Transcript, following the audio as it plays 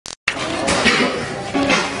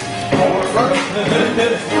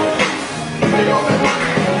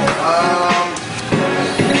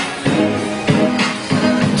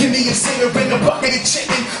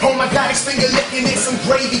some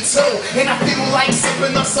gravy too. And I feel like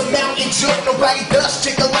sipping on some Mountain Dew. Nobody does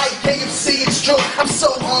chicken like KFC, it's true. I'm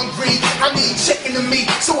so hungry, I need chicken to meat.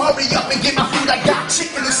 So hurry up and get my food, I got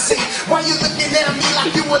chicken to see. Why you looking at me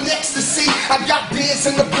like you on ecstasy? I got beers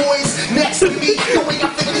and the boys next to me. The way I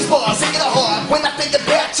think of these bars, ain't it hard? When I think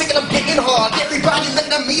about chicken, I'm getting hard. Everybody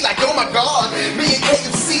looking at me like, oh my God. Me and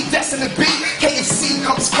KFC, destined to be. KFC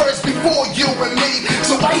comes first before you and me.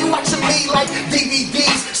 So why you watching me like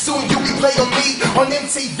DVDs? Soon you'll be playing on me on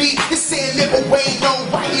MTV. This ain't live away, no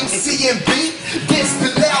YMCMB. This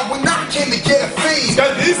Bilal when I came to get a fee.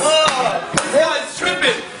 Got this? Yeah, it's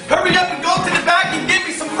tripping. Hurry up and go to the back and give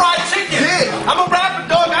me some fried chicken. Yeah. I'm a rapper,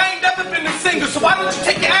 dog. I ain't never been a singer. So why don't you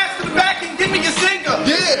take your ass to the back and give me your singer?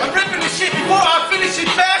 Yeah. I'm ripping this shit before I finish it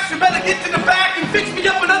fast. You better get to the back and fix me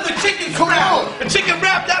up another chicken scrap. A chicken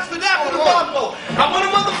wrap, that's for that for the combo. I want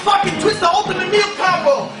a motherfucking twist, the ultimate meal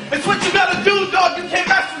combo. It's what you gotta do, dog. You can't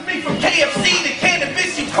mess with me from KFC to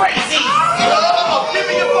cannabis, you crazy. Oh, give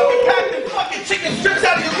me your fucking pack and fucking chicken strips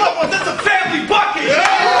out of your loved ones. That's a family bucket.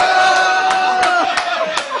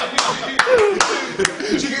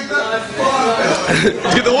 Did you get that? Did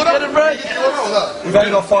you get the order? We've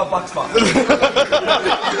only got $5, man.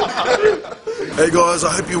 Hey guys,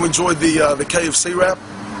 I hope you enjoyed the KFC wrap.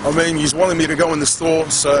 I mean, you wanted me to go in the store,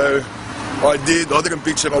 so I did. I didn't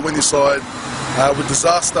bitch it. I went inside with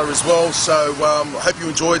disaster as well. So I hope you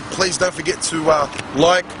enjoyed. Please don't forget to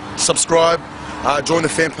like, subscribe, join the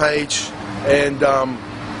fan page, and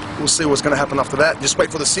we'll see what's going to happen after that. Just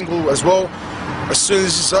wait for the single as well. As soon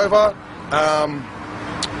as this is over,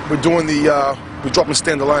 we're doing we're dropping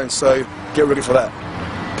standalone. So get ready for that.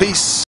 Peace.